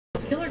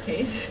killer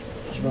case.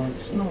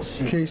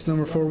 Case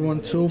number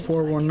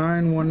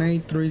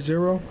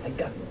 412-419-1830. I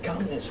got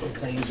countless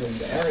complaints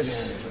of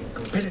arrogance and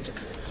competitive.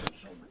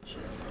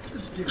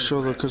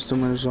 Show the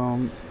customer's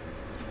serial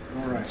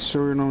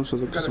number so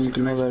the customer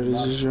can know that it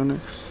is his unit.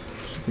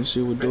 As you can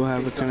see, we do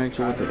have it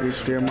connected with the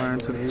HDMI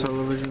into the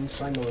television.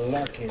 Simon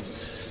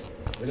Larkins.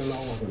 We don't know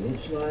what it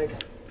looks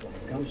like, where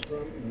it comes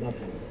from,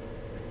 nothing.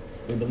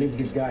 We believe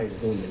this guy is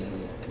doing it.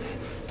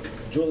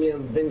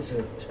 Julian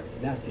Vincent,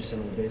 nasty son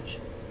of a bitch.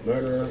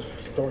 Murder,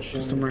 extortion.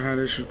 Customer had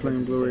issues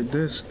playing Blu-ray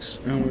discs,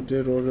 and we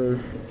did order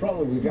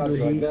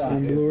the Heat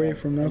on Blu-ray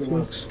from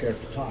Netflix.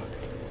 Scared to talk.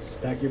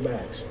 Pack your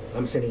bags.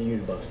 I'm sending you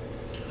to Boston.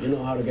 You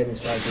know how to get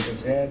inside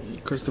people's heads.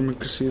 Customer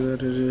can see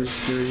that it is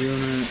their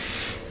unit.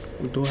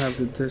 We do have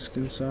the disc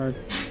inside.